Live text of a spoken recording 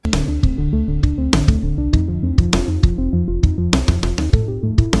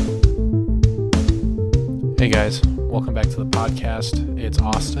guys, welcome back to the podcast. It's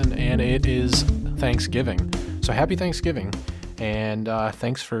Austin and it is Thanksgiving. So happy Thanksgiving, and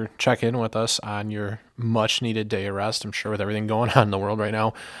thanks for checking in with us on your much needed day of rest. I'm sure with everything going on in the world right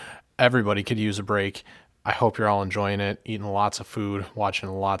now, everybody could use a break. I hope you're all enjoying it, eating lots of food, watching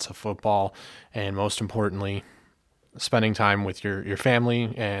lots of football, and most importantly, spending time with your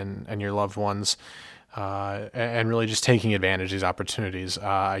family and your loved ones. And really just taking advantage of these opportunities.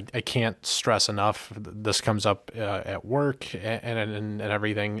 I can't stress enough. This comes up at work and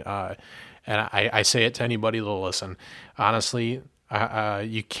everything. And I say it to anybody that'll listen. Honestly,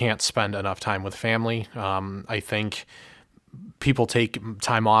 you can't spend enough time with family. I think people take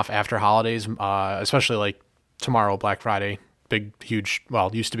time off after holidays, especially like tomorrow, Black Friday, huge,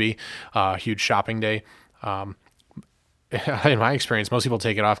 used to be huge shopping day. In my experience, most people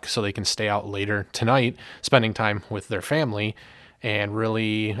take it off so they can stay out later tonight, spending time with their family and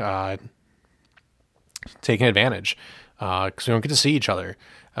really taking advantage because we don't get to see each other.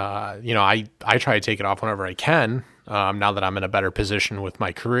 I try to take it off whenever I can now that I'm in a better position with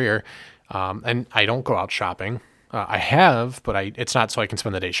my career, and I don't go out shopping. I have, but it's not so I can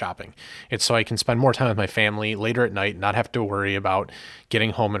spend the day shopping. It's so I can spend more time with my family later at night, not have to worry about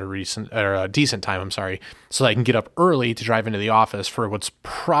getting home at a decent time, so that I can get up early to drive into the office for what's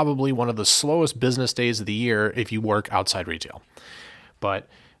probably one of the slowest business days of the year if you work outside retail. But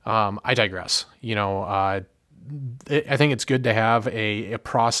I digress. I think it's good to have a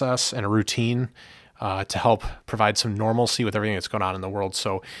process and a routine to help provide some normalcy with everything that's going on in the world.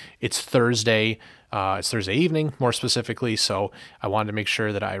 So it's Thursday. It's Thursday evening, more specifically, so I wanted to make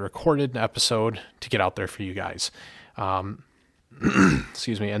sure that I recorded an episode to get out there for you guys.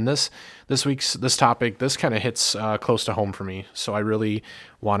 Excuse me. And this topic, this kind of hits close to home for me, so I really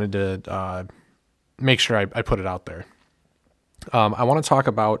wanted to make sure I put it out there. I want to talk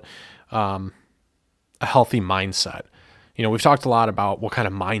about a healthy mindset. We've talked a lot about what kind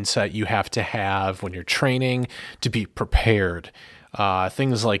of mindset you have to have when you're training to be prepared,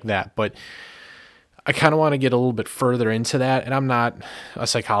 things like that, but I kind of want to get a little bit further into that, and I'm not a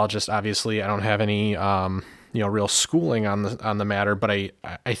psychologist. Obviously, I don't have any, real schooling on the matter. But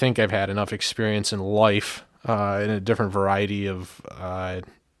I think I've had enough experience in life, in a different variety of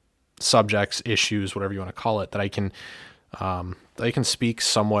subjects, issues, whatever you want to call it, that I can speak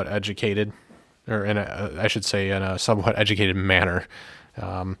somewhat educated, or in a somewhat educated manner.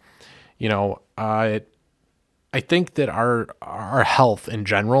 I think that our health in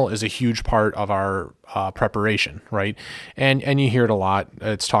general is a huge part of our preparation, right? And you hear it a lot.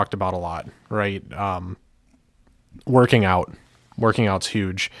 It's talked about a lot, right? Working out's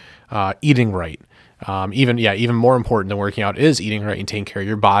huge. Eating right. Even more important than working out is eating right and taking care of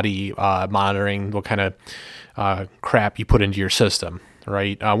your body, monitoring what kind of crap you put into your system,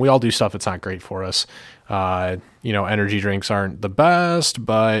 right? We all do stuff that's not great for us. Energy drinks aren't the best,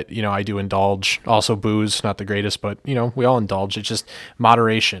 but, I do indulge. Also booze, not the greatest, but, we all indulge. It's just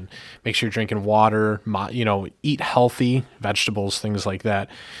moderation. Make sure you're drinking water, eat healthy vegetables, things like that.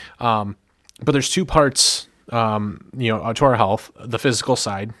 But there's two parts, to our health, the physical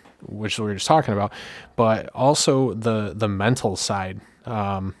side, which we were just talking about, but also the mental side.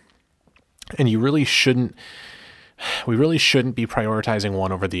 And we really shouldn't be prioritizing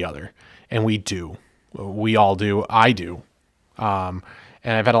one over the other. And we do. We all do. I do. And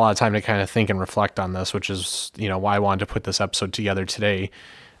I've had a lot of time to kind of think and reflect on this, which is, why I wanted to put this episode together today.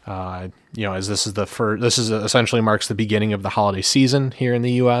 As this is essentially marks the beginning of the holiday season here in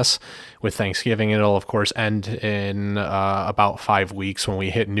the U.S. with Thanksgiving. It'll of course end in about 5 weeks when we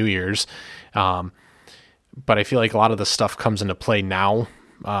hit New Year's. But I feel like a lot of the stuff comes into play now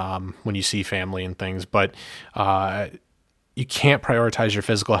when you see family and things. But you can't prioritize your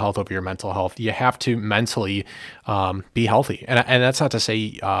physical health over your mental health. You have to mentally be healthy. And that's not to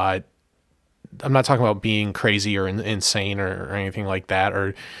say I'm not talking about being crazy or insane or anything like that,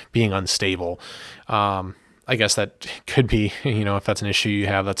 or being unstable. I guess that could be, if that's an issue you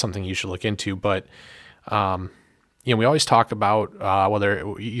have, that's something you should look into. But, we always talk about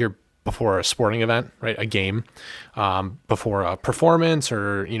whether you're before a sporting event, right? A game, before a performance,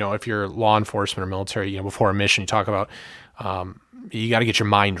 or, if you're law enforcement or military, before a mission, you talk about you got to get your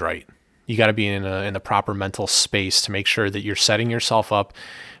mind right. You got to be in the proper mental space to make sure that you're setting yourself up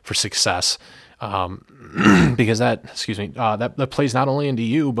for success. Because that plays not only into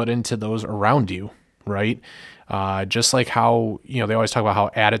you, but into those around you, right? Just like how, they always talk about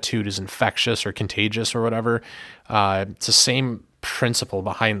how attitude is infectious or contagious or whatever. It's the same principle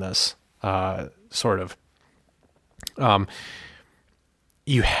behind this, sort of.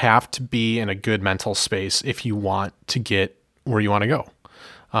 You have to be in a good mental space if you want to get where you want to go.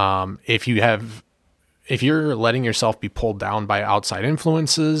 If if you're letting yourself be pulled down by outside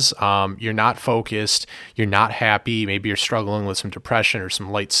influences, you're not focused, you're not happy, maybe you're struggling with some depression or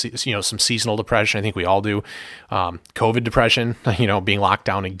some some seasonal depression. I think we all do. COVID depression, being locked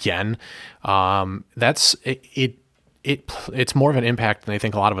down again. It's more of an impact than I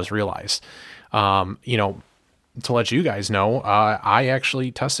think a lot of us realize. To let you guys know, I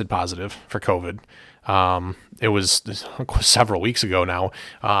actually tested positive for COVID. It was several weeks ago now,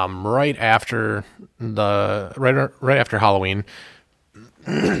 right after Halloween.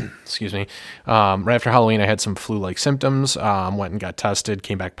 Excuse me. Right after Halloween, I had some flu-like symptoms. Went and got tested,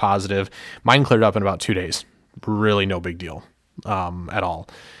 came back positive. Mine cleared up in about 2 days. Really no big deal, at all.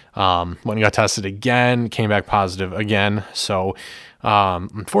 Went and got tested again, came back positive again. So,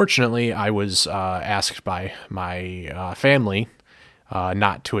 unfortunately, I was asked by my family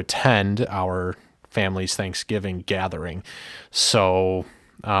not to attend our family's Thanksgiving gathering. So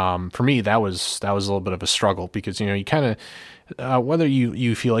for me, that was a little bit of a struggle because, you kind of, whether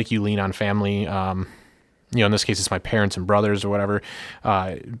you feel like you lean on family, in this case, it's my parents and brothers or whatever,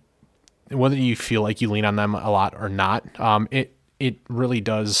 whether you feel like you lean on them a lot or not, it really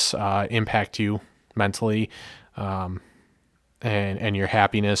does impact you mentally, and your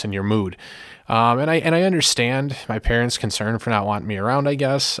happis and your mood. And I understand my parents' concern for not wanting me around, I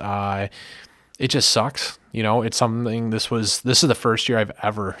guess. It just sucks. It's something, this is the first year I've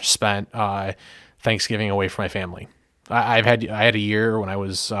ever spent Thanksgiving away from my family. I had a year when I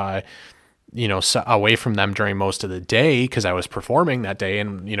was, away from them during most of the day because I was performing that day,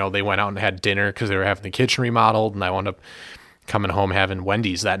 and, they went out and had dinner because they were having the kitchen remodeled, and I wound up coming home having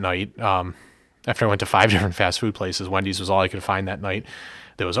Wendy's that night. After I went to 5 different fast food places, Wendy's was all I could find that night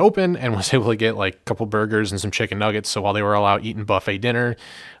that was open, and was able to get like a couple burgers and some chicken nuggets. So while they were all out eating buffet dinner,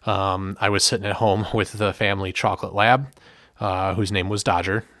 I was sitting at home with the family chocolate lab, whose name was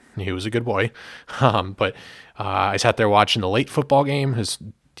Dodger. He was a good boy. But I sat there watching the late football game,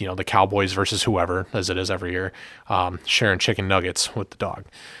 the Cowboys versus whoever, as it is every year, sharing chicken nuggets with the dog.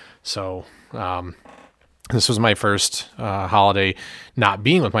 So, this was my first holiday not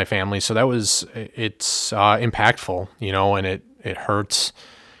being with my family, so it's impactful, and it hurts,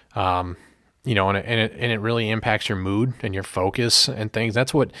 and it really impacts your mood and your focus and things.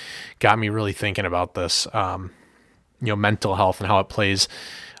 That's what got me really thinking about this, mental health and how it plays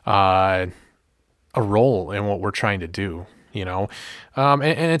a role in what we're trying to do. And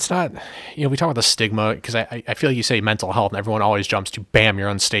it's not, we talk about the stigma because I feel like you say mental health and everyone always jumps to, bam, you're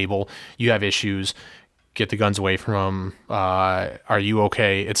unstable, you have issues. Get the guns away from them. Are you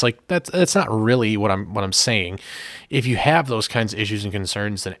okay? It's like that's not really what I'm saying. If you have those kinds of issues and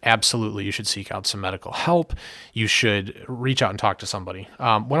concerns, then absolutely you should seek out some medical help. You should reach out and talk to somebody.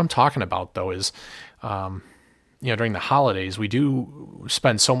 What I'm talking about though is, during the holidays, we do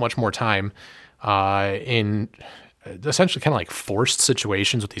spend so much more time in essentially kind of like forced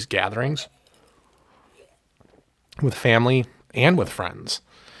situations with these gatherings with family and with friends.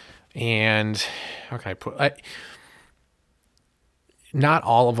 And how can I put not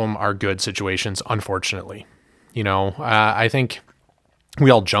all of them are good situations, unfortunately. I think we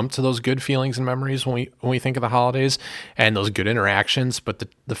all jump to those good feelings and memories when we think of the holidays and those good interactions. But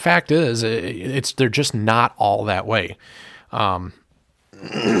the fact is, they're just not all that way. You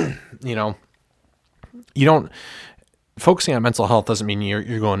don't, focusing on mental health doesn't mean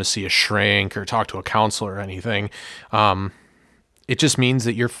you're going to see a shrink or talk to a counselor or anything. It just means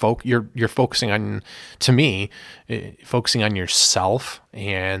that you're focusing on, to me, focusing on yourself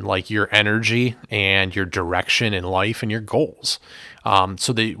and like your energy and your direction in life and your goals.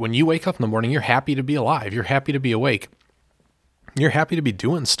 So that when you wake up in the morning, you're happy to be alive. You're happy to be awake. You're happy to be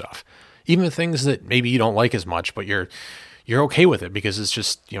doing stuff, even the things that maybe you don't like as much, but you're okay with it because it's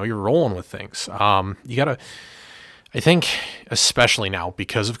just, you're rolling with things. I think especially now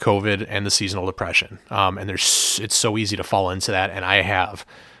because of COVID and the seasonal depression, and it's so easy to fall into that. And I have,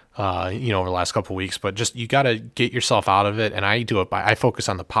 over the last couple of weeks, but just, you got to get yourself out of it. And I do it I focus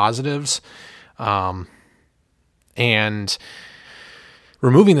on the positives, and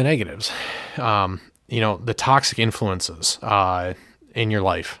removing the negatives, the toxic influences, in your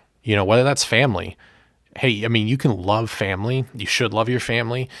life, whether that's family. Hey, I mean, you can love family. You should love your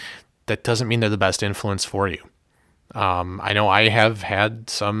family. That doesn't mean they're the best influence for you. I know I have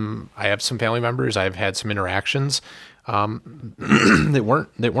some family members, I've had some interactions,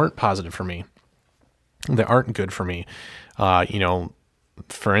 that weren't positive for me, that aren't good for me.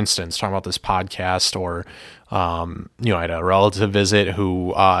 For instance, talking about this podcast or, I had a relative visit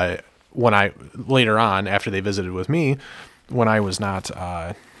who, later on, after they visited with me, when I was not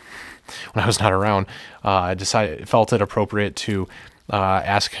around, felt it appropriate to,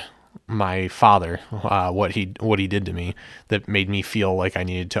 ask my father, what he did to me that made me feel like I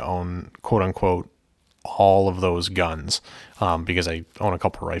needed to own, quote unquote, all of those guns, because I own a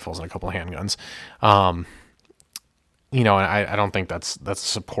couple rifles and a couple handguns. And I don't think that's a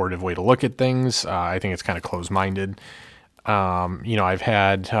supportive way to look at things. I think it's kind of closed-minded. I've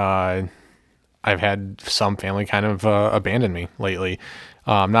had some family kind of abandon me lately,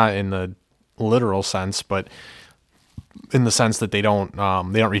 not in the literal sense, but in the sense that they don't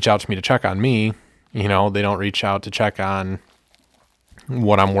reach out to me to check on me. They don't reach out to check on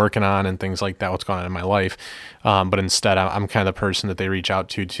what I'm working on and things like that, what's going on in my life. But instead, I'm kind of the person that they reach out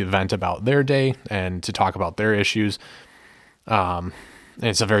to vent about their day and to talk about their issues. And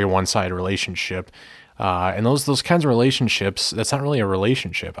it's a very one-sided relationship. And those kinds of relationships, that's not really a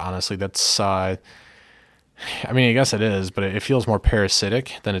relationship, honestly. That's, I guess it is, but it feels more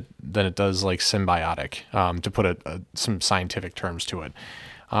parasitic than it does like symbiotic, to put some scientific terms to it.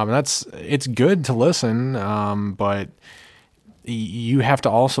 It's good to listen, but you have to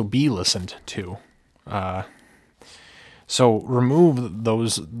also be listened to. So remove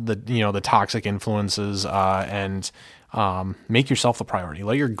the toxic influences, and make yourself the priority.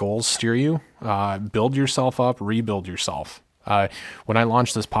 Let your goals steer you. Build yourself up, rebuild yourself. When I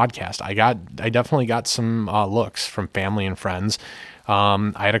launched this podcast, I definitely got some looks from family and friends.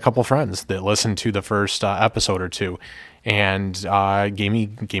 I had a couple friends that listened to the first episode or two, and gave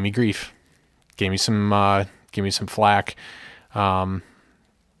me grief, gave me some flack. Oh,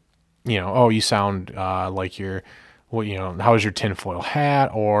 you sound like you're, how is your tinfoil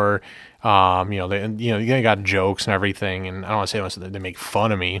hat? Or, they got jokes and everything. And I don't want to say they make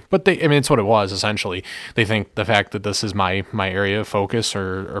fun of me, but it's what it was essentially. They think the fact that this is my area of focus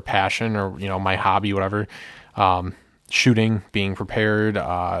or passion or, my hobby, whatever, shooting, being prepared,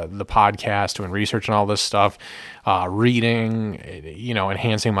 the podcast, doing research and all this stuff, reading,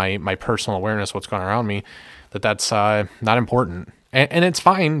 enhancing my personal awareness, what's going on around me, that's not important. And it's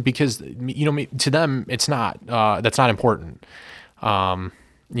fine because, to them, it's not, that's not important.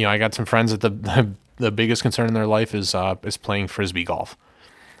 I got some friends that the biggest concern in their life is playing Frisbee golf.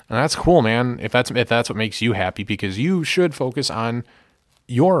 And that's cool, man. If that's what makes you happy, because you should focus on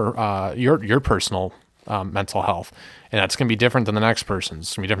your personal, mental health. And that's going to be different than the next person's.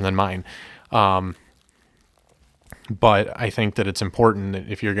 It's going to be different than mine. But I think that it's important that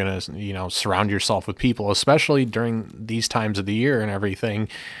if you're going to, surround yourself with people, especially during these times of the year and everything,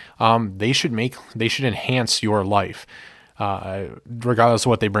 they should enhance your life. Regardless of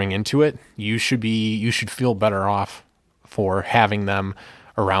what they bring into it, you should feel better off for having them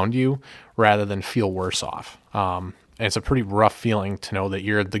around you rather than feel worse off. And it's a pretty rough feeling to know that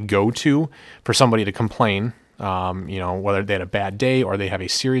you're the go-to for somebody to complain, whether they had a bad day or they have a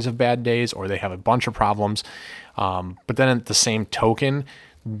series of bad days or they have a bunch of problems. But then at the same token,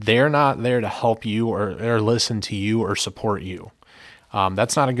 they're not there to help you or listen to you or support you.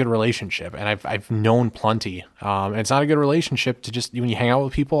 That's not a good relationship. And I've known plenty. It's not a good relationship to just, when you hang out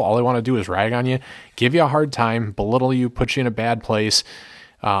with people, all they want to do is rag on you, give you a hard time, belittle you, put you in a bad place,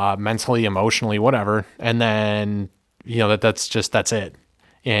 mentally, emotionally, whatever. And then, that's it.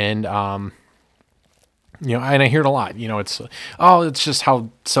 And, and I hear it a lot, it's just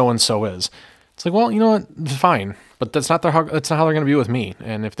how so-and-so is. It's like, well, you know what? Fine, but that's not how they're going to be with me.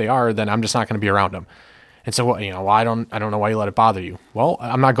 And if they are, then I'm just not going to be around them. And so, I don't know why you let it bother you. Well,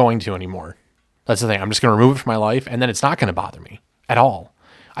 I'm not going to anymore. That's the thing. I'm just going to remove it from my life, and then it's not going to bother me at all.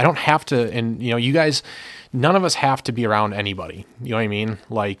 I don't have to, and you guys, none of us have to be around anybody. You know what I mean?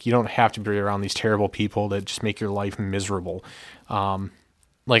 Like, you don't have to be around these terrible people that just make your life miserable.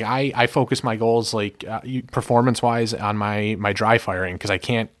 Like I focus my goals, like performance wise, on my dry firing, because I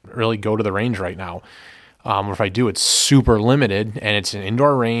can't really go to the range right now. Or if I do, it's super limited and it's an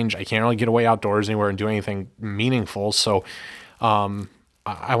indoor range. I can't really get away outdoors anywhere and do anything meaningful. So,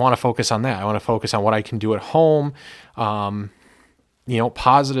 I want to focus on that. I want to focus on what I can do at home.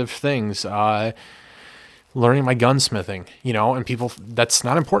 Positive things, learning my gunsmithing, and people, that's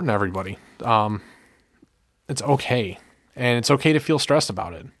not important to everybody. It's okay. And it's okay to feel stressed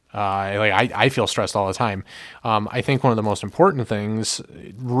about it. I feel stressed all the time. I think one of the most important things,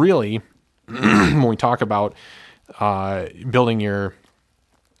 really, when we talk about building your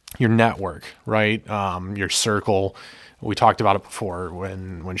network, right? Your circle. We talked about it before.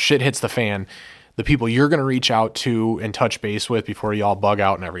 When shit hits the fan, the people you're going to reach out to and touch base with before you all bug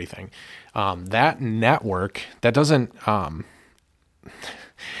out and everything. That network, that doesn't.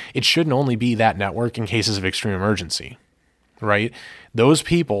 It shouldn't only be that network in cases of extreme emergency. Right? Those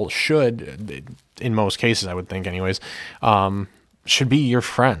people should, in most cases, I would think anyways, should be your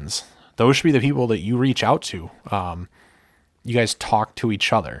friends. Those should be the people that you reach out to. You guys talk to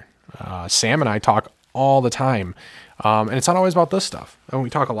each other. Sam and I talk all the time. And it's not always about this stuff. And we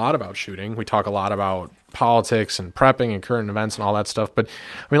talk a lot about shooting. We talk a lot about politics and prepping and current events and all that stuff. But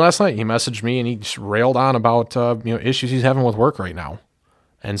I mean, last night he messaged me and he just railed on about, issues he's having with work right now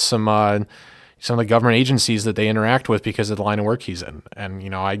and some of the government agencies that they interact with because of the line of work he's in.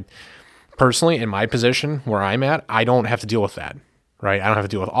 And, I personally, in my position where I'm at, I don't have to deal with that, right? I don't have to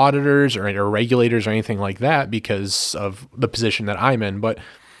deal with auditors or regulators or anything like that because of the position that I'm in, but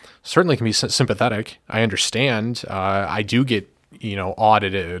certainly can be sympathetic. I understand. I do get,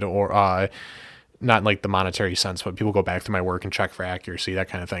 audited or, not in like the monetary sense, but people go back to my work and check for accuracy, that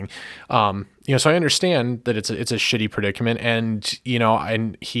kind of thing. So I understand that it's a shitty predicament, and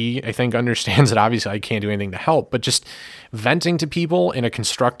and he, I think, understands that obviously I can't do anything to help, but just venting to people in a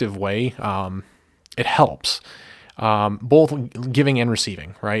constructive way, it helps. Both giving and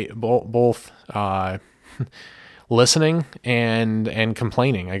receiving, right? Both listening and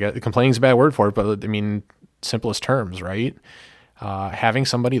complaining. I guess complaining is a bad word for it, but I mean simplest terms, right? Having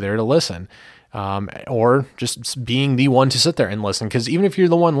somebody there to listen. Or just being the one to sit there and listen. Because even if you're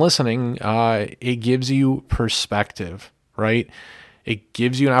the one listening, it gives you perspective, right? It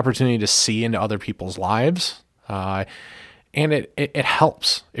gives you an opportunity to see into other people's lives. And it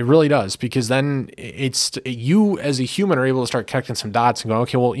helps. It really does. Because then you as a human are able to start connecting some dots and go,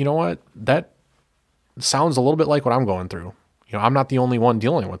 okay, well, you know what? That sounds a little bit like what I'm going through. I'm not the only one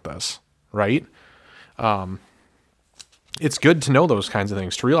dealing with this, right? It's good to know those kinds of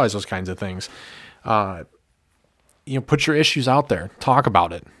things, to realize those kinds of things. Put your issues out there, talk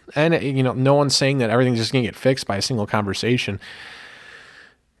about it. And, no one's saying that everything's just going to get fixed by a single conversation,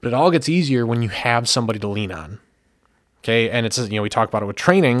 but it all gets easier when you have somebody to lean on. Okay. And it's, we talk about it with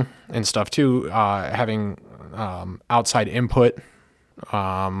training and stuff too, having, outside input,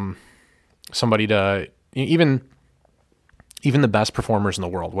 somebody to even the best performers in the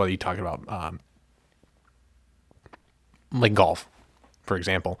world, whether you talk about, like golf, for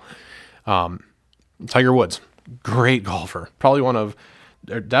example. Tiger Woods, great golfer,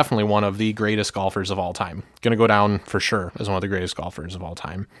 definitely one of the greatest golfers of all time. Going to go down for sure as one of the greatest golfers of all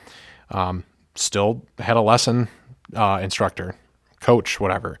time. Still had a lesson instructor, coach,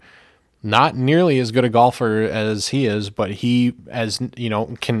 whatever. Not nearly as good a golfer as he is, but he, as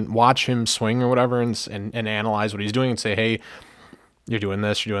can watch him swing or whatever and analyze what he's doing and say, hey, you're doing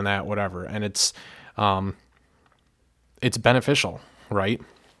this, you're doing that, whatever. And it's beneficial, right?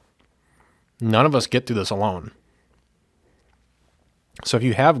 None of us get through this alone. So if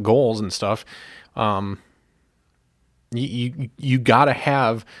you have goals and stuff, you gotta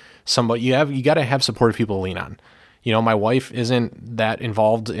have somebody, you gotta have supportive people to lean on. My wife isn't that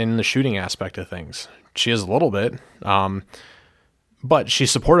involved in the shooting aspect of things. She is a little bit, but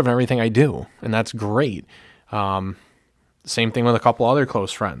she's supportive of everything I do, and that's great. Same thing with a couple other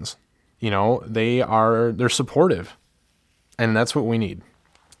close friends. They're supportive. And that's what we need.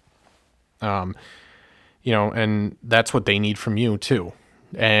 And that's what they need from you too.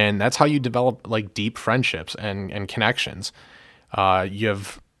 And that's how you develop like deep friendships and connections.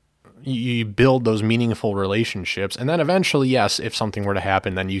 You build those meaningful relationships. And then eventually, yes, if something were to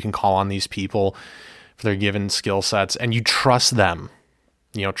happen, then you can call on these people for their given skill sets and you trust them.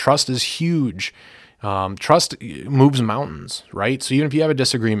 Trust is huge. Trust moves mountains, right? So even if you have a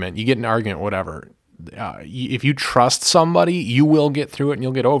disagreement, you get an argument, whatever, if you trust somebody, you will get through it and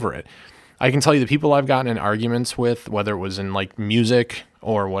you'll get over it. I can tell you the people I've gotten in arguments with, whether it was in like music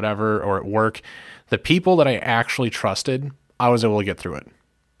or whatever, or at work, the people that I actually trusted, I was able to get through it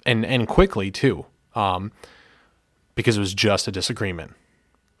and quickly too. Because it was just a disagreement.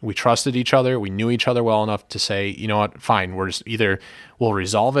 We trusted each other. We knew each other well enough to say, you know what, fine. We're just either we'll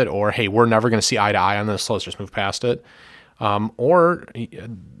resolve it or, hey, we're never going to see eye to eye on this. So let's just move past it. Or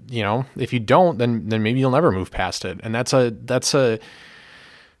if you don't, then maybe you'll never move past it. And that's a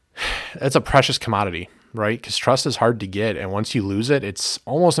precious commodity, right? Because trust is hard to get. And once you lose it, it's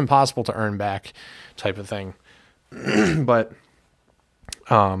almost impossible to earn back type of thing. But,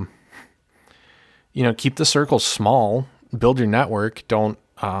 keep the circle small, build your network. Don't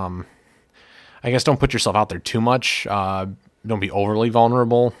put yourself out there too much. Don't be overly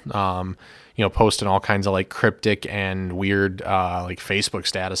vulnerable. Posting all kinds of like cryptic and weird, like Facebook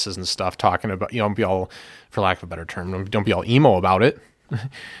statuses and stuff talking about, don't be all, for lack of a better term, don't be all emo about it.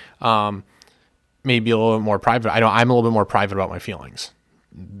 Maybe a little bit more private. I know I'm a little bit more private about my feelings,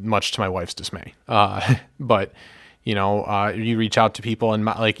 much to my wife's dismay. But you reach out to people and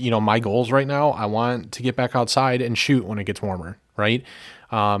my goals right now, I want to get back outside and shoot when it gets warmer. Right.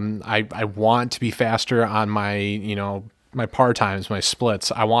 I want to be faster on my, my par times, my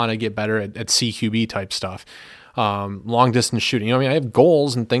splits. I want to get better at CQB type stuff. long distance shooting. You know, I mean, I have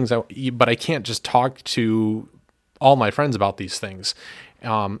goals and things, but I can't just talk to all my friends about these things.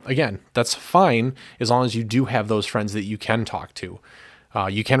 Again, that's fine as long as you do have those friends that you can talk to.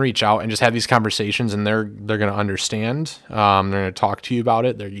 You can reach out and just have these conversations, and they're going to understand. They're going to talk to you about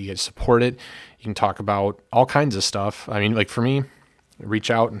it. You get support it. You can talk about all kinds of stuff. I mean, like for me,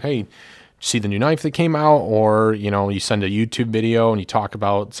 reach out and, hey, see the new knife that came out, or, you know, you send a YouTube video and you talk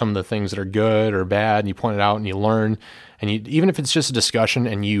about some of the things that are good or bad, and you point it out and you learn, and even if it's just a discussion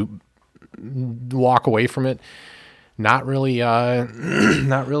and you walk away from it, not really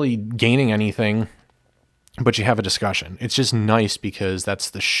gaining anything, but you have a discussion. It's just nice because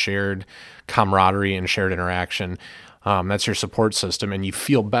that's the shared camaraderie and shared interaction. That's your support system, and you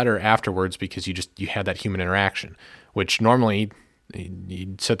feel better afterwards because you had that human interaction, which normally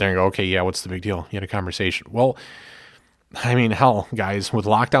you'd sit there and go, okay, yeah, what's the big deal? You had a conversation. Well, I mean, hell, guys, with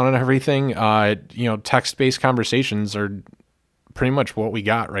lockdown and everything, text-based conversations are pretty much what we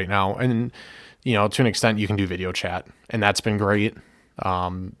got right now. And, you know, to an extent, you can do video chat, and that's been great.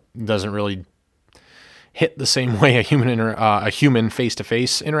 Doesn't really hit the same way a human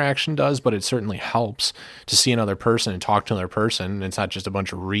face-to-face interaction does, but it certainly helps to see another person and talk to another person. It's not just a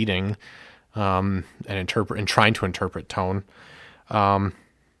bunch of reading and trying to interpret tone. But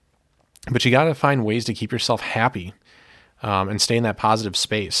you got to find ways to keep yourself happy and stay in that positive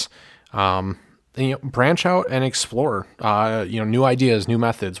space. And, branch out and explore, new ideas, new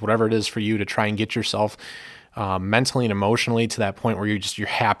methods, whatever it is for you to try and get yourself mentally and emotionally to that point where you're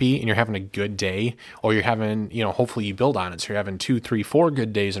happy and you're having a good day, or you're having, hopefully you build on it. So you're having 2, 3, 4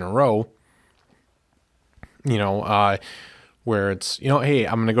 good days in a row, where it's, hey,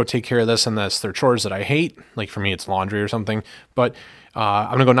 I'm going to go take care of this and this. They're chores that I hate. Like for me, it's laundry or something, but I'm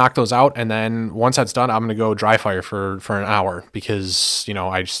going to go knock those out. And then once that's done, I'm going to go dry fire for an hour because,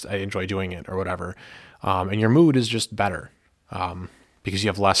 I enjoy doing it or whatever. And your mood is just better because you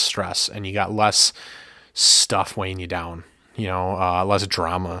have less stress and you got less stuff weighing you down, less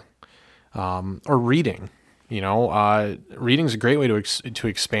drama, or reading. Reading is a great way to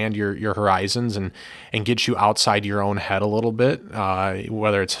expand your horizons and get you outside your own head a little bit,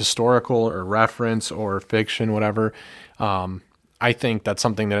 whether it's historical or reference or fiction, whatever. I think that's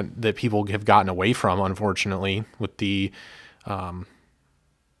something that people have gotten away from, unfortunately, with the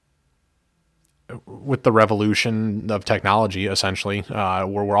revolution of technology, essentially, where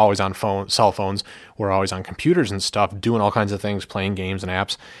we're always on cell phones, we're always on computers and stuff, doing all kinds of things, playing games and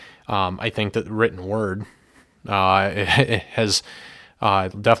apps. I think that written word it has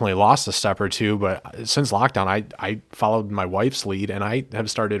definitely lost a step or two, but since lockdown, I followed my wife's lead and I have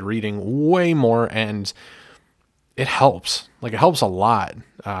started reading way more, and it helps. Like, it helps a lot,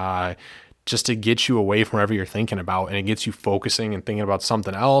 just to get you away from whatever you're thinking about, and it gets you focusing and thinking about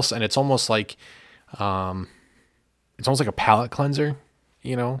something else. And it's almost like a palate cleanser,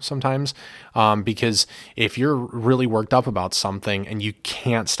 sometimes, because if you're really worked up about something and you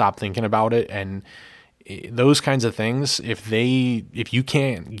can't stop thinking about it, and those kinds of things, if you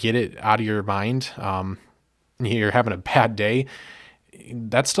can't get it out of your mind, you're having a bad day,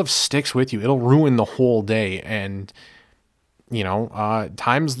 that stuff sticks with you. It'll ruin the whole day. And,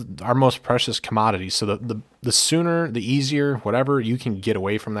 time's our most precious commodity. So the sooner, the easier, whatever you can get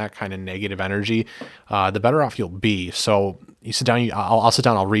away from that kind of negative energy, the better off you'll be. So you sit down, I'll sit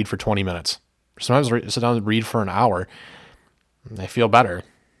down, I'll read for 20 minutes. Sometimes I sit down and read for an hour. I feel better.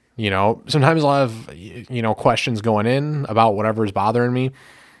 Sometimes I'll have, questions going in about whatever is bothering me.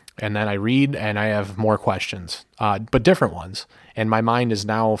 And then I read and I have more questions, but different ones. And my mind is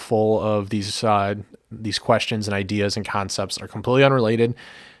now full of these questions and ideas and concepts that are completely unrelated,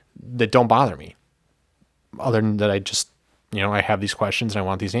 that don't bother me, other than that I just, I have these questions and I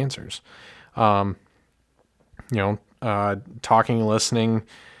want these answers. Talking and listening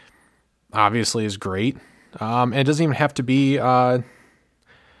obviously is great. And it doesn't even have to be,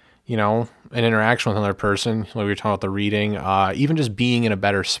 an interaction with another person. Like we were talking about the reading, even just being in a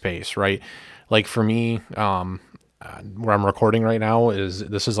better space, right? Like for me, where I'm recording right now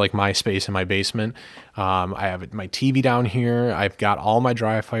this is like my space in my basement. I have my TV down here. I've got all my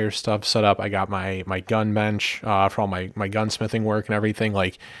dry fire stuff set up. I got my gun bench, for all my gunsmithing work and everything.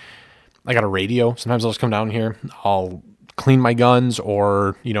 Like, I got a radio. Sometimes I'll just come down here. I'll clean my guns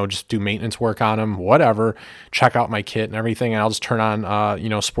or, just do maintenance work on them, whatever, check out my kit and everything. And I'll just turn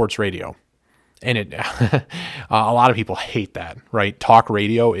on, sports radio. And a lot of people hate that, right? Talk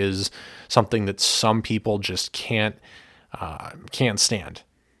radio is something that some people just can't stand.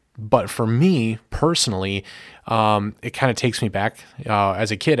 But for me personally, it kind of takes me back.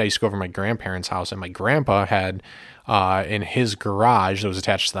 As a kid, I used to go over to my grandparents' house, and my grandpa had in his garage that was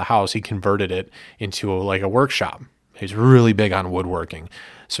attached to the house, he converted it into like a workshop. He's really big on woodworking.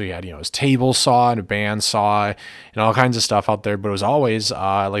 So he had, his table saw and a band saw and all kinds of stuff out there, but it was always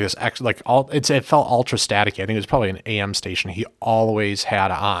like this, it felt ultra static. I think it was probably an AM station he always had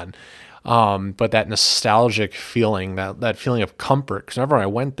on. But that nostalgic feeling, that feeling of comfort, because whenever I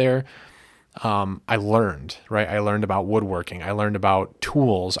went there, I learned, right? I learned about woodworking. I learned about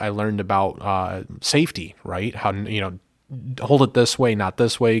tools. I learned about safety, right? How, hold it this way, not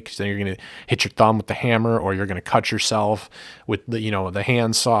this way, because then you're going to hit your thumb with the hammer, or you're going to cut yourself with the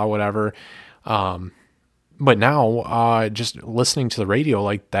hand saw, whatever. But now, just listening to the radio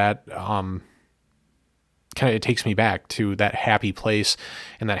like that, it takes me back to that happy place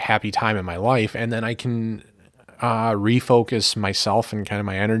and that happy time in my life. And then I can refocus myself and kind of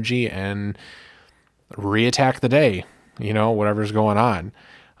my energy and reattack the day, whatever's going on.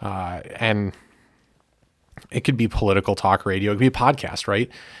 And it could be political talk radio. It could be a podcast, right?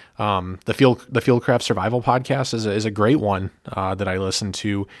 The Fieldcraft Survival podcast is a great one that I listen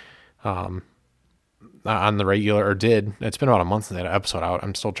to on the regular, or did. It's been about a month since that episode out.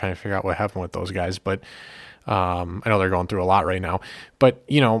 I'm still trying to figure out what happened with those guys, but I know they're going through a lot right now. But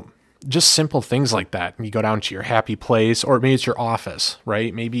just simple things like that. You go down to your happy place, or maybe it's your office,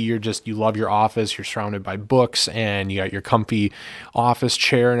 right? Maybe you love your office. You're surrounded by books, and you got your comfy office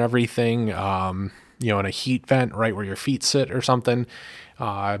chair and everything. In a heat vent, right where your feet sit or something.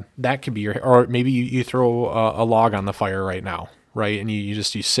 That could be or maybe you throw a log on the fire right now, right? And you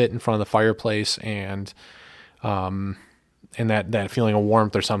sit in front of the fireplace, and that feeling of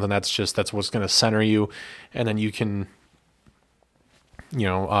warmth or something, that's what's going to center you. And then you can,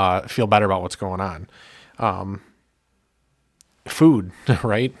 feel better about what's going on. Food,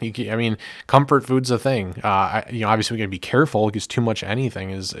 right? Comfort food's a thing. Obviously we got to be careful, because too much anything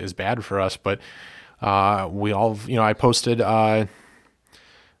is bad for us, but we all, I posted on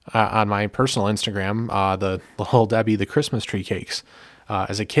my personal Instagram the Little Debbie, the Christmas tree cakes.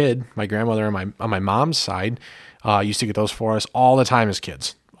 As a kid, my grandmother on my mom's side used to get those for us all the time as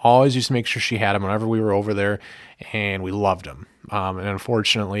kids. Always used to make sure she had them whenever we were over there, and we loved them. And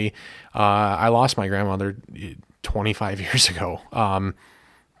unfortunately, I lost my grandmother 25 years ago.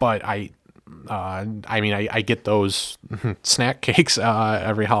 But I get those snack cakes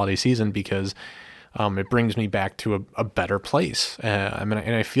every holiday season, because it brings me back to a better place, and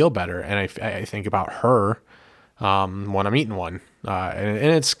I feel better, and I think about her when I'm eating one, and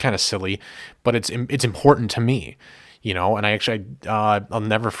it's kind of silly, but it's important to me, and I actually I'll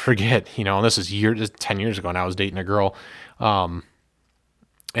never forget, and this is 10 years ago, and I was dating a girl,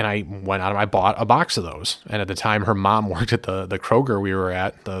 and I went out and I bought a box of those. And at the time, her mom worked at the Kroger we were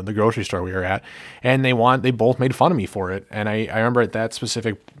at, the grocery store we were at, and they both made fun of me for it. And I remember at that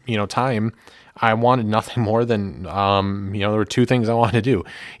specific, time, I wanted nothing more than, there were two things I wanted to do.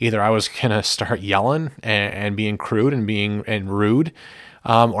 Either I was going to start yelling and being crude and rude,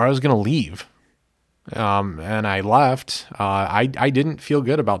 or I was going to leave. And I left. I didn't feel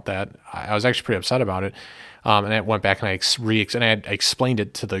good about that. I was actually pretty upset about it. And I went back and I explained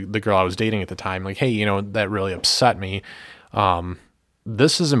it to the girl I was dating at the time, like, hey, that really upset me.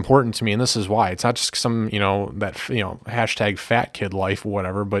 This is important to me, and this is why. It's not just some, hashtag fat kid life or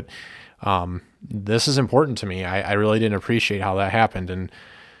whatever, but this is important to me. I really didn't appreciate how that happened, and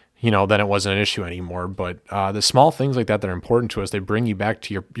then it wasn't an issue anymore. But the small things like that are important to us. They bring you back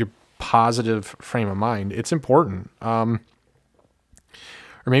to your positive frame of mind. It's important. Or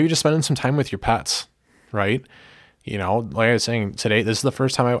maybe just spending some time with your pets. Right. Like I was saying today, this is the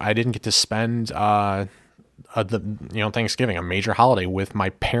first time I didn't get to spend, Thanksgiving, a major holiday, with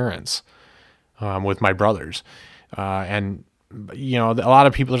my parents, with my brothers. And, a lot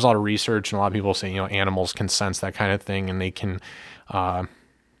of people, there's a lot of research, and a lot of people say, animals can sense that kind of thing, and they can,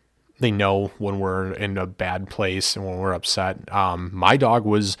 they know when we're in a bad place and when we're upset. My dog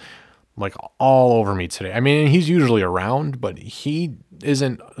was like all over me today. He's usually around, but he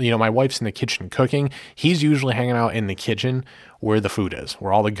isn't, my wife's in the kitchen cooking. He's usually hanging out in the kitchen where the food is,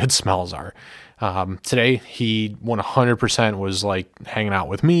 where all the good smells are. Today he 100% was like hanging out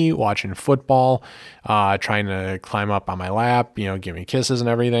with me, watching football, trying to climb up on my lap, give me kisses and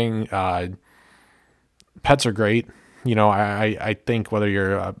everything. Pets are great. I think whether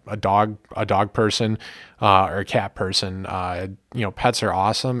you're a dog person, or a cat person, pets are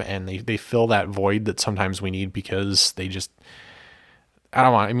awesome, and they fill that void that sometimes we need, because they just, I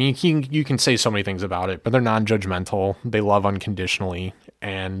don't know. You can say so many things about it, but they're non-judgmental. They love unconditionally,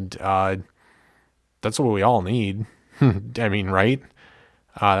 and that's what we all need. Right?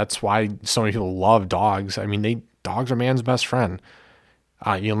 That's why so many people love dogs. I mean, dogs are man's best friend.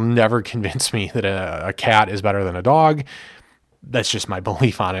 You'll never convince me that a cat is better than a dog. That's just my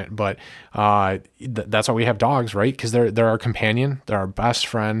belief on it. But that's why we have dogs, right? Because they're our companion, they're our best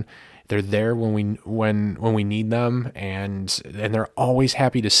friend. They're there when we need them, and they're always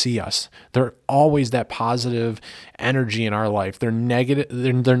happy to see us. They're always that positive energy in our life. They're negative.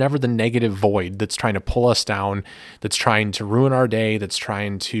 They're never the negative void that's trying to pull us down, that's trying to ruin our day, that's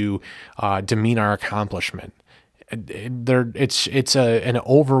trying to demean our accomplishment. It's an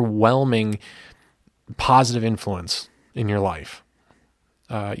overwhelming positive influence in your life.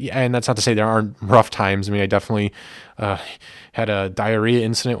 Yeah, and that's not to say there aren't rough times. I mean, I definitely had a diarrhea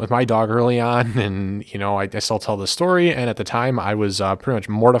incident with my dog early on, and I still tell the story. And at the time, I was pretty much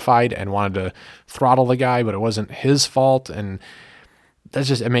mortified and wanted to throttle the guy, but it wasn't his fault, and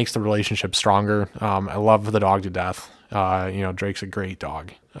it makes the relationship stronger. I love the dog to death. Drake's a great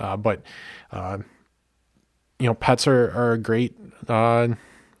dog, but pets are great.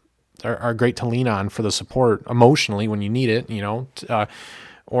 Are great to lean on for the support emotionally when you need it,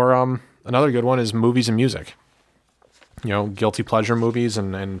 or another good one is movies and music, guilty pleasure movies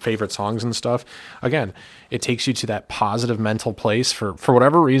and favorite songs and stuff. Again, it takes you to that positive mental place for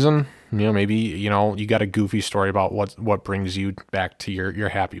whatever reason. Maybe, you got a goofy story about what brings you back to your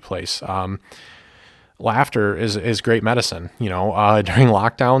happy place. Laughter is great medicine. During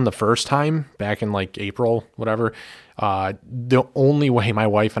lockdown, the first time back in like April, whatever, the only way my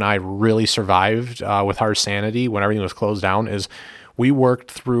wife and I really survived with our sanity when everything was closed down is we worked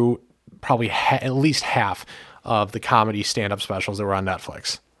through probably at least half of the comedy stand-up specials that were on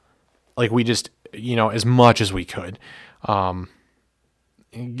Netflix. Like we just, as much as we could,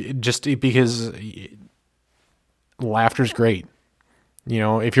 just because laughter's great.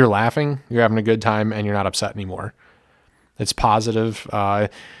 If you're laughing, you're having a good time and you're not upset anymore. It's positive.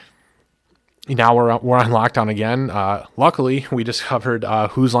 Now we're on lockdown again. Luckily, we discovered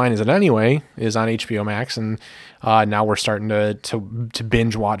Whose Line Is It Anyway is on HBO Max, and now we're starting to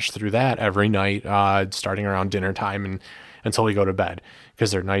binge watch through that every night, starting around dinner time and until we go to bed,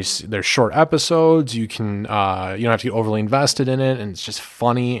 because they're nice. They're short episodes. You can you don't have to get overly invested in it, and it's just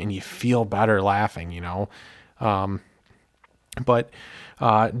funny, and you feel better laughing. But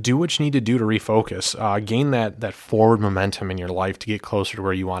do what you need to do to refocus, gain that forward momentum in your life to get closer to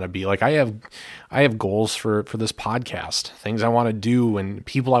where you want to be. Like I have goals for this podcast, things I want to do and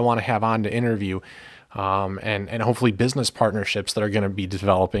people I want to have on to interview, and hopefully business partnerships that are going to be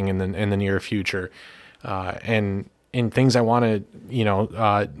developing in the near future, and things I want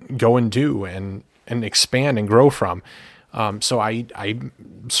to, go and do and expand and grow from. So I'm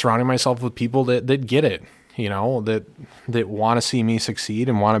surrounding myself with people that get it, that want to see me succeed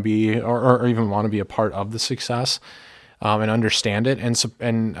and want to be, or even want to be a part of the success, and understand it.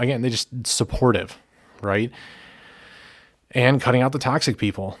 And again, they just supportive, right? And cutting out the toxic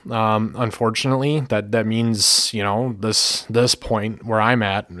people. Unfortunately, that means, this point where I'm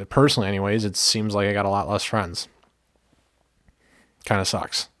at personally anyways, it seems like I got a lot less friends. Kind of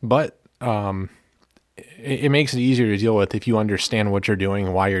sucks, but, it makes it easier to deal with if you understand what you're doing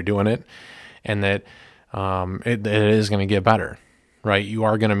and why you're doing it, and that it is going to get better, right? You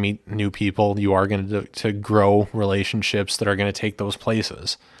are going to meet new people. You are going to grow relationships that are going to take those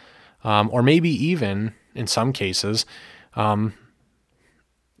places, or maybe even in some cases,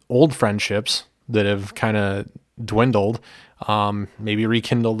 old friendships that have kind of dwindled, maybe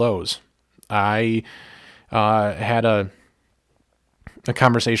rekindle those. I had a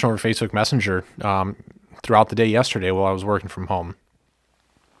conversation over Facebook Messenger throughout the day yesterday while I was working from home.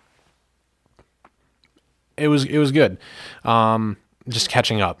 It was good. Just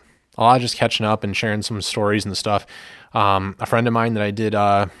catching up. A lot of just catching up and sharing some stories and stuff. A friend of mine that I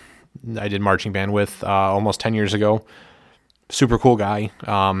did marching band with almost 10 years ago. Super cool guy.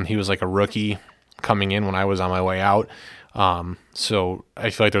 He was like a rookie coming in when I was on my way out. So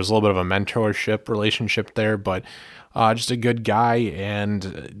I feel like there's a little bit of a mentorship relationship there, but just a good guy.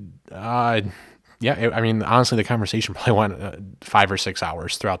 And yeah, I mean, honestly, the conversation probably went 5 or 6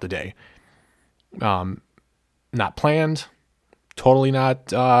 hours throughout the day. Not planned, totally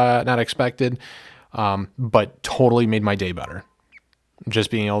not expected, but totally made my day better.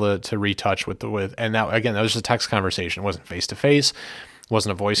 Just being able to retouch with and that was just a text conversation. It wasn't face to face,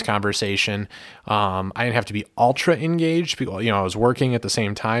 wasn't a voice conversation. I didn't have to be ultra engaged because, I was working at the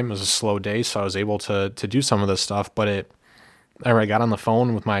same time. It was a slow day, so I was able to do some of this stuff, but I got on the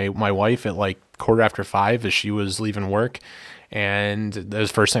phone with my wife at like 5:15 as she was leaving work. And that was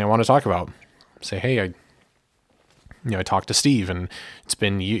the first thing I wanted to talk about. Say, hey, I talked to Steve, and it's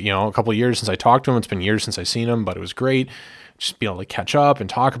been, a couple of years since I talked to him. It's been years since I've seen him, but it was great. Just be able to catch up and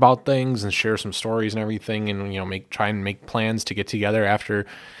talk about things and share some stories and everything, and, try and make plans to get together after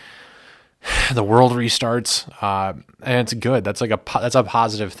the world restarts. And it's good. That's that's a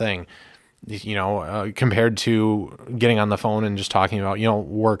positive thing, compared to getting on the phone and just talking about,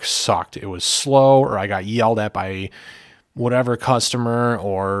 work sucked. It was slow, or I got yelled at by whatever customer,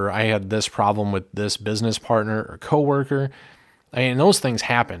 or I had this problem with this business partner or coworker. Those things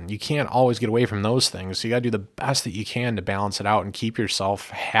happen. You can't always get away from those things. So you got to do the best that you can to balance it out and keep yourself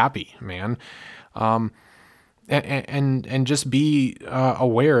happy, man. And just be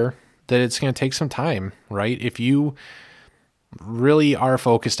aware that it's going to take some time, right? If you really are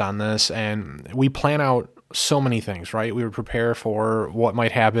focused on this, and we plan out so many things, right? We would prepare for what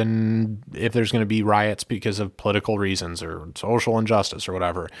might happen if there's going to be riots because of political reasons or social injustice or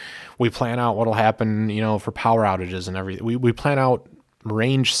whatever. We plan out what'll happen, for power outages and everything. We plan out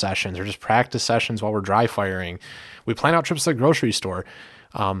range sessions or just practice sessions while we're dry firing. We plan out trips to the grocery store.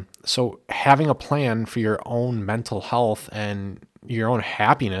 So having a plan for your own mental health and your own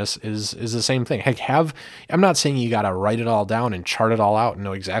happiness is the same thing. Heck, I'm not saying you got to write it all down and chart it all out and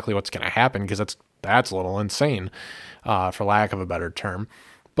know exactly what's going to happen, because that's a little insane, for lack of a better term.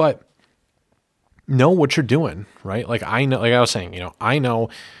 But know what you're doing, right? Like I know, like I was saying, I know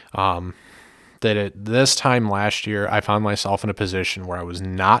that at this time last year, I found myself in a position where I was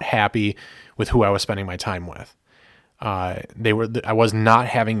not happy with who I was spending my time with. I was not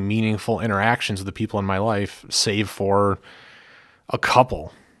having meaningful interactions with the people in my life, save for a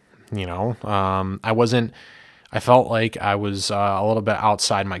couple. I felt like I was a little bit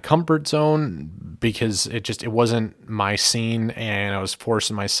outside my comfort zone because it wasn't my scene, and I was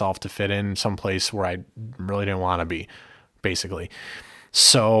forcing myself to fit in someplace where I really didn't want to be, basically.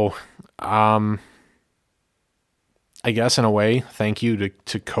 So, I guess in a way, thank you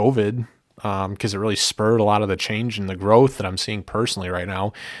to COVID, because it really spurred a lot of the change and the growth that I'm seeing personally right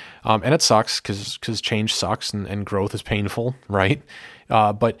now. And it sucks because change sucks and growth is painful, right?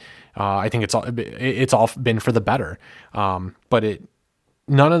 But I think it's all been for the better. But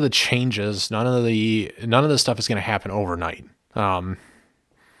none of the changes, none of the stuff is going to happen overnight. Or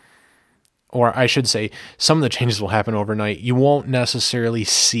I should say, some of the changes will happen overnight. You won't necessarily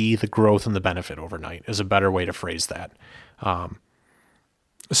see the growth and the benefit overnight, is a better way to phrase that.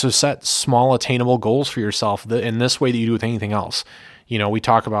 So set small attainable goals for yourself in this way that you do with anything else. We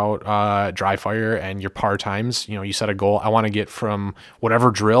talk about dry fire and your par times. You set a goal. I want to get from whatever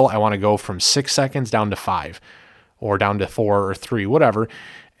drill, I want to go from 6 seconds down to 5 or down to 4 or 3, whatever.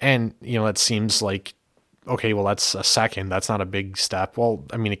 And, it seems like, okay, well, that's a second. That's not a big step. Well,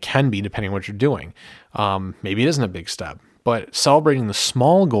 it can be depending on what you're doing. Maybe it isn't a big step, but celebrating the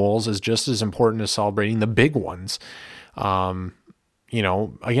small goals is just as important as celebrating the big ones.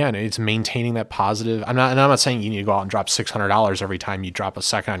 Again, it's maintaining that positive. I'm not saying you need to go out and drop $600 every time you drop a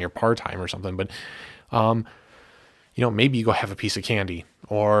second on your par time or something, but, maybe you go have a piece of candy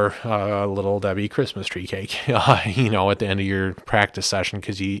or a little Debbie Christmas tree cake, at the end of your practice session,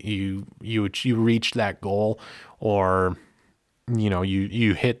 because you reached that goal, or,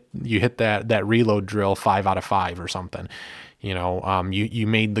 you hit that reload drill 5 out of 5 or something. You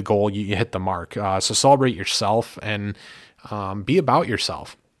made the goal, you hit the mark. So celebrate yourself and, be about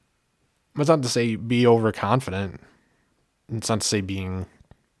yourself. It's not to say be overconfident. It's not to say being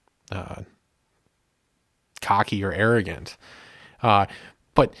cocky or arrogant.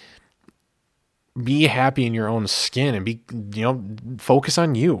 But be happy in your own skin and be, focus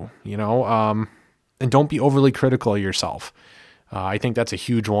on you, and don't be overly critical of yourself. I think that's a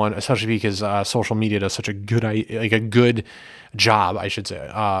huge one, especially because social media does such a good job, I should say,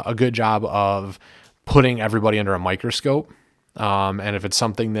 a good job of putting everybody under a microscope. And if it's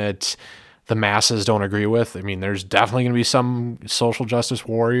something that the masses don't agree with, there's definitely going to be some social justice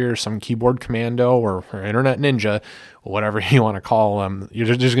warrior, some keyboard commando or internet ninja, whatever you want to call them.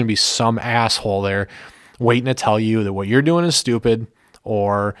 There's going to be some asshole there waiting to tell you that what you're doing is stupid,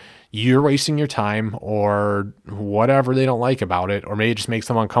 or you're wasting your time, or whatever they don't like about it, or maybe it just makes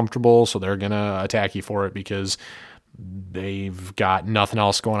them uncomfortable, so they're going to attack you for it because they've got nothing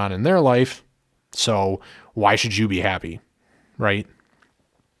else going on in their life. So why should you be happy? Right?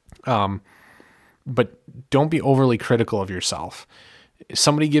 But don't be overly critical of yourself. If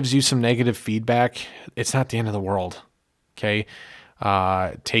somebody gives you some negative feedback, it's not the end of the world. Okay.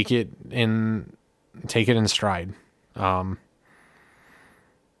 Take it in stride. And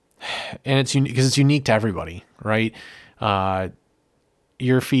it's unique because it's unique to everybody, right?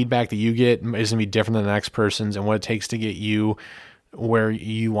 Your feedback that you get is going to be different than the next person's, and what it takes to get you where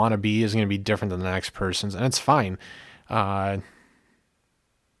you want to be is going to be different than the next person's, and it's fine. Uh,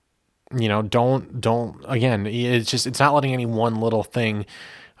 don't, again, it's not letting any one little thing,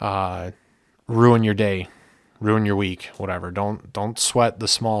 ruin your day, ruin your week, whatever. Don't sweat the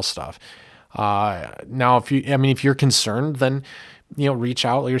small stuff. Now, if you're concerned, then, reach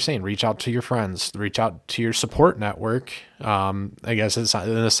out, like you're saying, reach out to your friends, reach out to your support network. I guess this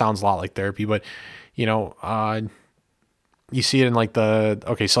sounds a lot like therapy, but, you see it in like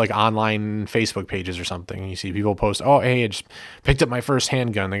so online Facebook pages or something. You see people post, oh, hey, I just picked up my first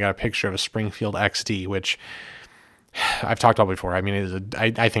handgun. They got a picture of a Springfield XD, which I've talked about before. I mean,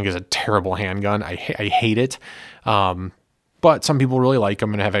 I think is a terrible handgun. I hate it. But some people really like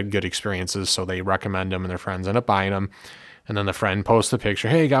them and have had good experiences, so they recommend them and their friends end up buying them. And then the friend posts a picture,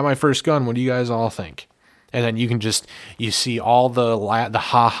 hey, got my first gun. What do you guys all think? And then you see all the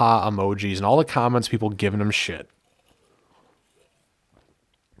ha-ha emojis and all the comments, people giving them shit.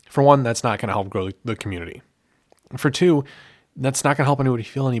 For one, that's not going to help grow the community. For two, that's not going to help anybody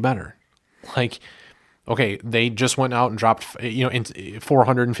feel any better. Like, okay, they just went out and dropped,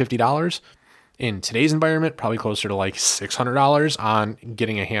 $450. In today's environment, probably closer to like $600 on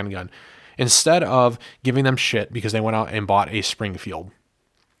getting a handgun. Instead of giving them shit because they went out and bought a Springfield.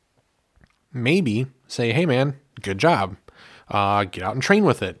 Maybe say, hey man, good job. Get out and train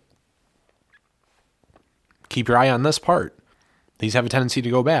with it. Keep your eye on this part. These have a tendency to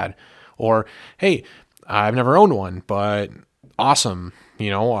go bad. Or, hey, I've never owned one, but awesome.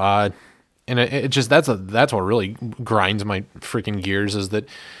 And it just, that's what really grinds my freaking gears, is that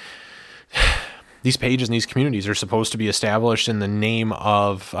these pages and these communities are supposed to be established in the name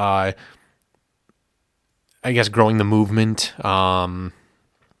of, growing the movement, the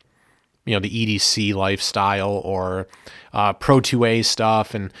EDC lifestyle, or Pro 2A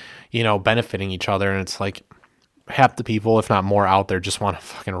stuff, and, benefiting each other. And it's like, half the people, if not more, out there just want to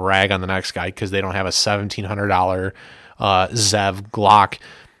fucking rag on the next guy because they don't have a $1,700 Zev Glock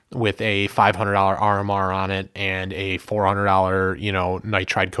with a $500 RMR on it and a $400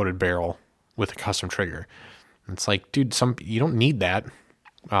 nitride coated barrel with a custom trigger. And it's like, dude, you don't need that,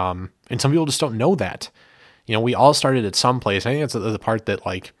 and some people just don't know that. We all started at some place. I think that's the part that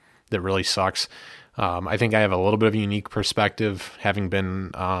that really sucks. I think I have a little bit of a unique perspective, having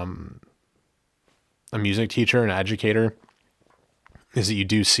been a music teacher and educator, is that you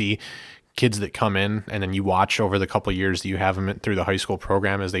do see kids that come in, and then you watch over the couple of years that you have them through the high school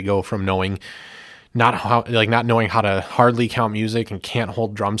program as they go from not knowing how to hardly count music and can't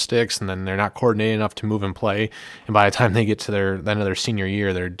hold drumsticks, and then they're not coordinated enough to move and play. And by the time they get to the end of their senior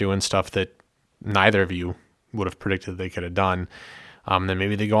year, they're doing stuff that neither of you would have predicted they could have done. Then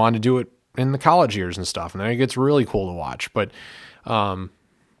maybe they go on to do it in the college years and stuff, and then it gets really cool to watch. But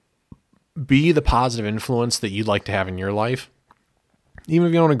be the positive influence that you'd like to have in your life, even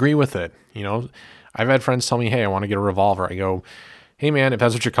if you don't agree with it. I've had friends tell me, hey, I want to get a revolver. I go, hey man, if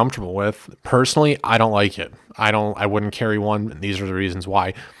that's what you're comfortable with. Personally, I don't like it. I wouldn't carry one. These are the reasons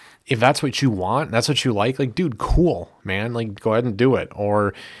why. If that's what you want, that's what you like, dude, cool, man. Go ahead and do it.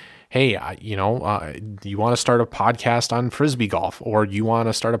 Or, hey, you want to start a podcast on Frisbee golf, or you want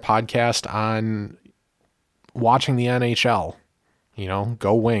to start a podcast on watching the NHL,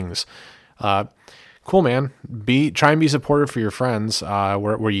 go Wings. Cool, man. Try and be supportive for your friends,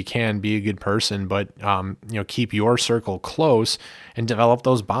 where you can. Be a good person, but keep your circle close and develop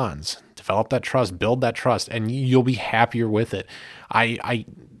those bonds, develop that trust, build that trust, and you'll be happier with it. I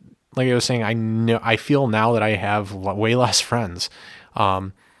like I was saying, I feel now that I have way less friends.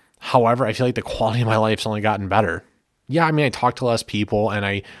 However, I feel like the quality of my life's only gotten better. Yeah, I talk to less people, and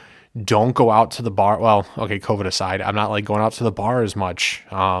I don't go out to the bar. Well, okay, COVID aside, I'm not going out to the bar as much.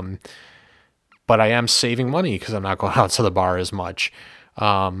 But I am saving money because I'm not going out to the bar as much.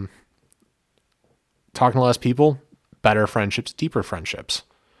 Talking to less people, better friendships, deeper friendships,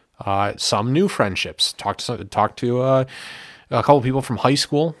 some new friendships. Talk to a couple of people from high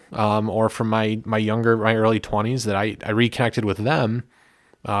school, or from my early 20s that I reconnected with them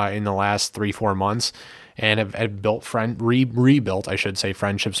in the last 3-4 months, and have rebuilt, I should say,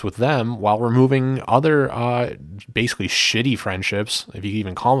 friendships with them, while removing other basically shitty friendships, if you can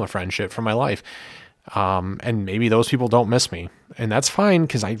even call them a friendship, from my life. And maybe those people don't miss me, and that's fine,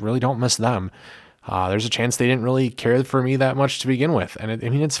 because I really don't miss them. There's a chance they didn't really care for me that much to begin with, and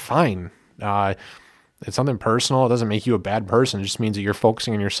it's fine. It's something personal. It doesn't make you a bad person. It just means that you're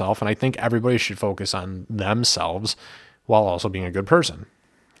focusing on yourself, and I think everybody should focus on themselves while also being a good person.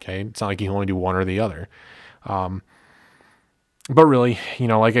 Okay, it's not like you can only do one or the other. But really,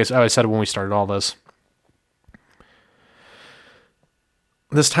 like I said when we started all this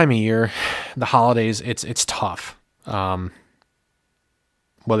time of year, the holidays, it's tough.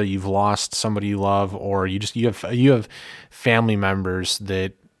 whether you've lost somebody you love or you have family members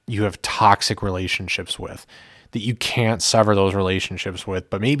that you have toxic relationships with that you can't sever those relationships with,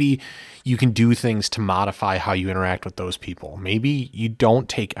 but maybe you can do things to modify how you interact with those people. Maybe you don't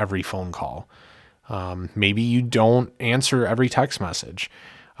take every phone call. Maybe you don't answer every text message.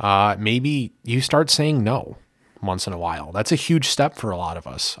 Maybe you start saying no once in a while. That's a huge step for a lot of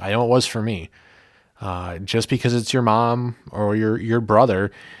us. I know it was for me. Just because it's your mom or your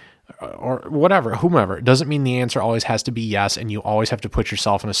brother or whatever, whomever, it doesn't mean the answer always has to be yes, and you always have to put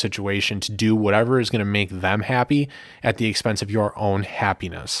yourself in a situation to do whatever is going to make them happy at the expense of your own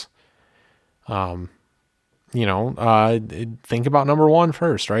happiness. Think about number one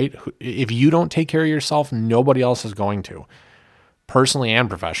first, right? If you don't take care of yourself, nobody else is going to, personally and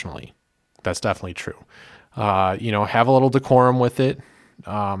professionally. That's definitely true. Have a little decorum with it.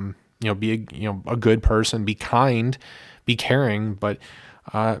 Be a good person, be kind, be caring, but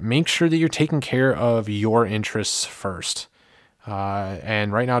make sure that you're taking care of your interests first.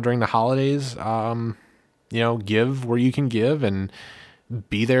 And right now during the holidays, give where you can give and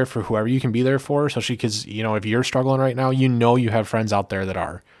be there for whoever you can be there for, especially because, if you're struggling right now, you have friends out there that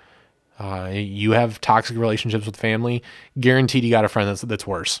are. You have toxic relationships with family, guaranteed you got a friend that's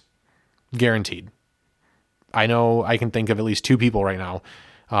worse. Guaranteed. I know I can think of at least 2 people right now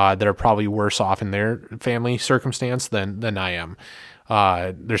that are probably worse off in their family circumstance than I am.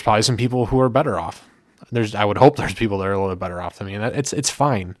 There's probably some people who are better off. I would hope there's people that are a little bit better off than me, and it's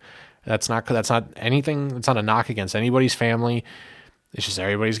fine. That's not anything. It's not a knock against anybody's family. It's just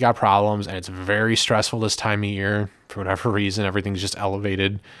everybody's got problems, and it's very stressful this time of year for whatever reason. Everything's just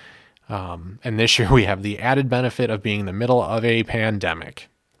elevated. And this year we have the added benefit of being in the middle of a pandemic.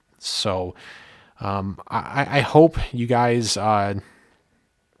 So I hope you guys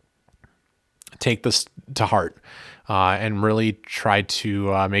take this to heart and really try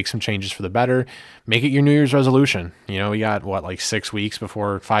to make some changes for the better. Make it your New Year's resolution. We got 5-6 weeks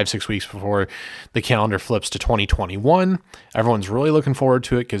before the calendar flips to 2021. Everyone's really looking forward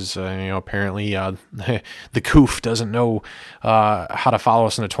to it because apparently the COOF doesn't know how to follow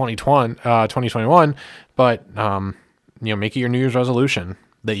us into 2021. But make it your New Year's resolution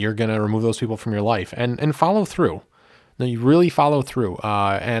that you're going to remove those people from your life and follow through. You really follow through,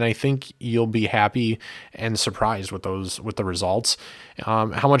 and I think you'll be happy and surprised with the results,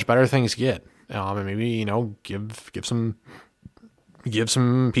 how much better things get, and maybe give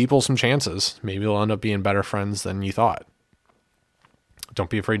some people some chances. Maybe they'll end up being better friends than you thought. Don't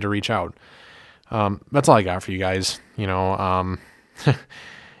be afraid to reach out. That's all I got for you guys. It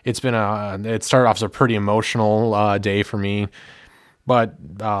started off as a pretty emotional day for me, but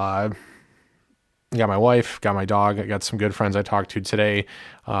I got my wife, got my dog, I got some good friends I talked to today.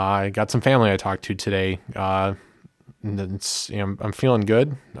 I got some family I talked to today. I'm feeling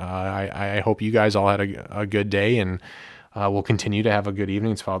good. I hope you guys all had a good day, and we'll continue to have a good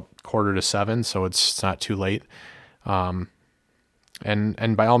evening. It's about 6:45, so it's not too late. And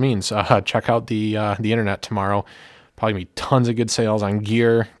by all means, check out the internet tomorrow. Probably gonna be tons of good sales on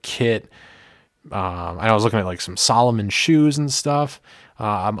gear, kit. I was looking at some Solomon shoes and stuff.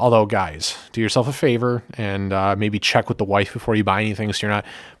 Although, guys, do yourself a favor and maybe check with the wife before you buy anything so you're not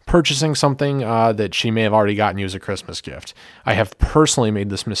purchasing something that she may have already gotten you as a Christmas gift. I have personally made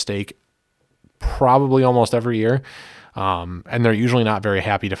this mistake probably almost every year, and they're usually not very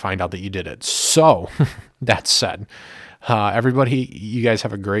happy to find out that you did it. So, that said, everybody, you guys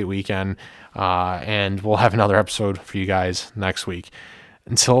have a great weekend, and we'll have another episode for you guys next week.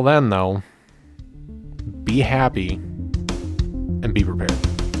 Until then, though, be happy and be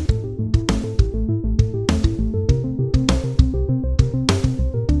prepared.